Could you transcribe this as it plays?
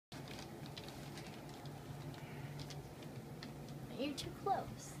you're too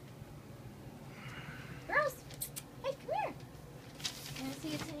close. Girls, hey, come here. You want to see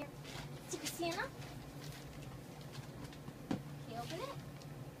what's in your secret Santa? Can you open it?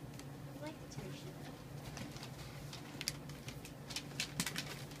 I like the tree Sheba.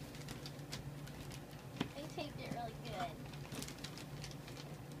 They taped it really good.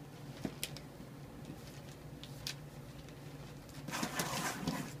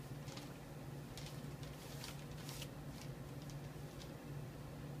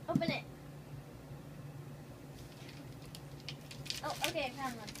 Open it. Oh, okay, I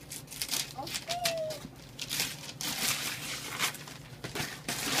found one. Okay.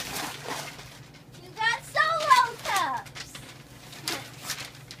 You got solo cups.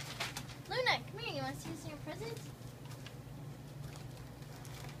 Luna, come here. You want to see what's in your present?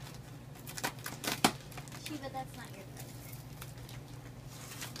 Sheba, that's not your present.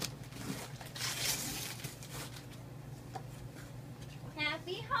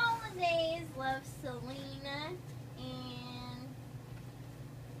 Happy holidays, love, Selena and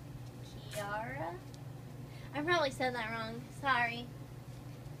Kiara. I probably said that wrong. Sorry.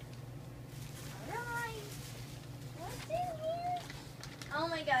 Alright. What's in here? Oh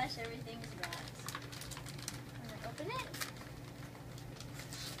my gosh, everything's wrapped. I'm gonna open it.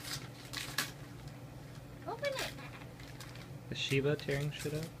 Open it. Is Sheba tearing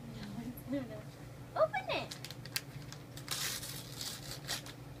shit up? No, it's Luna. Open it.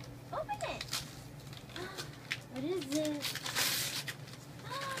 Open it. What is it?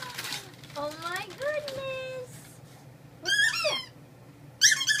 Oh my goodness. What's in there?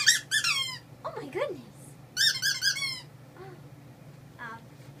 Oh my goodness.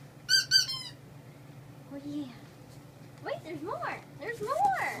 Oh yeah. Wait, there's more. There's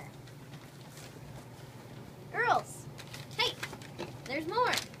more. Girls. Hey, there's more.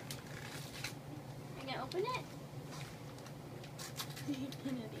 Are you gonna open it?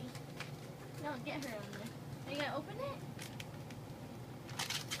 Kennedy. No, get her on there. Are you gonna open it?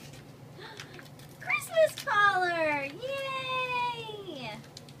 Christmas collar! Yay!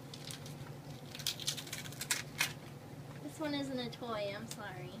 This one isn't a toy, I'm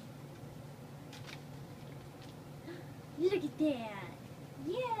sorry. Look at that!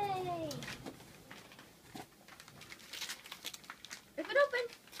 Yay! Rip it open!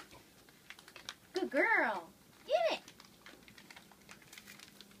 Good girl! Get it!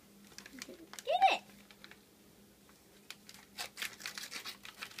 Get it!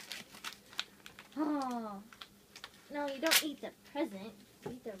 Oh, no, you don't eat the present.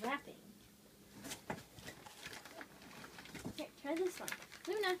 You eat the wrapping. Here, try this one.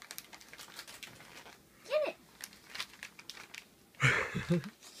 Luna, get it.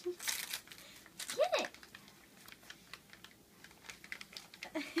 Get it.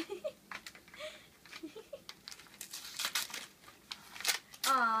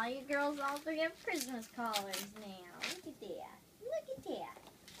 Aw, you girls all three have Christmas collars now. Look at that. Look at that.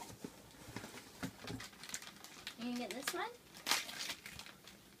 You gonna get this one?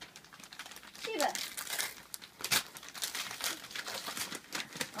 Sheba.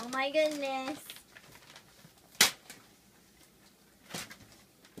 Oh my goodness.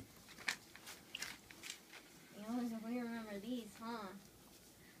 You always remember these, huh?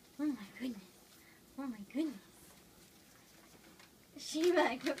 Oh my goodness. Oh my goodness.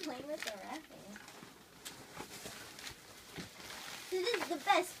 Sheba, quit playing with the wrapping. This is the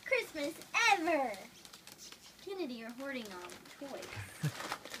best Christmas ever! Kennedy, you're hoarding toys.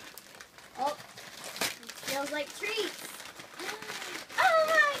 Oh, it smells like treats. Oh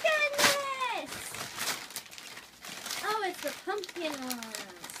my goodness! Oh, it's the pumpkin ones.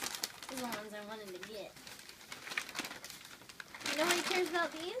 These are the ones I wanted to get. Nobody cares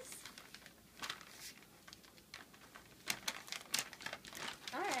about these?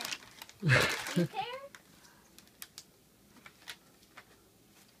 Alright. You care?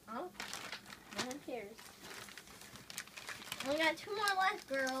 Oh, no one cares. We got 2 more left,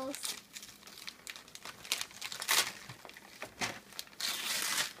 girls.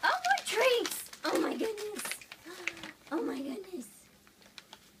 Oh, more treats! Oh my goodness. Oh my goodness.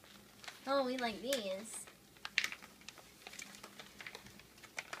 Oh, we like these.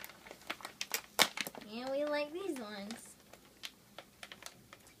 Yeah, we like these ones.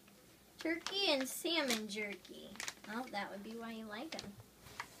 Turkey and salmon jerky. Oh, that would be why you like them.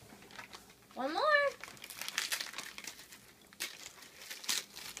 One more.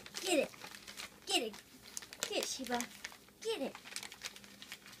 Get it. Get it. Get it, Sheba. Get it.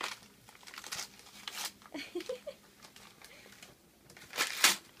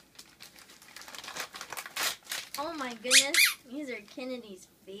 Oh my goodness. These are Kennedy's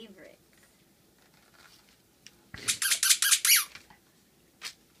favorites.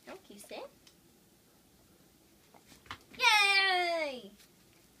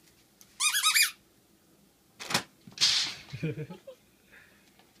 Oh,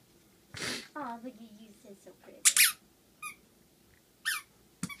 but you used it so pretty.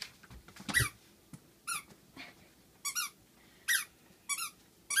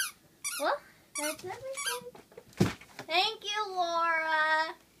 Well, that's everything. Thank you,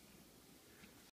 Laura.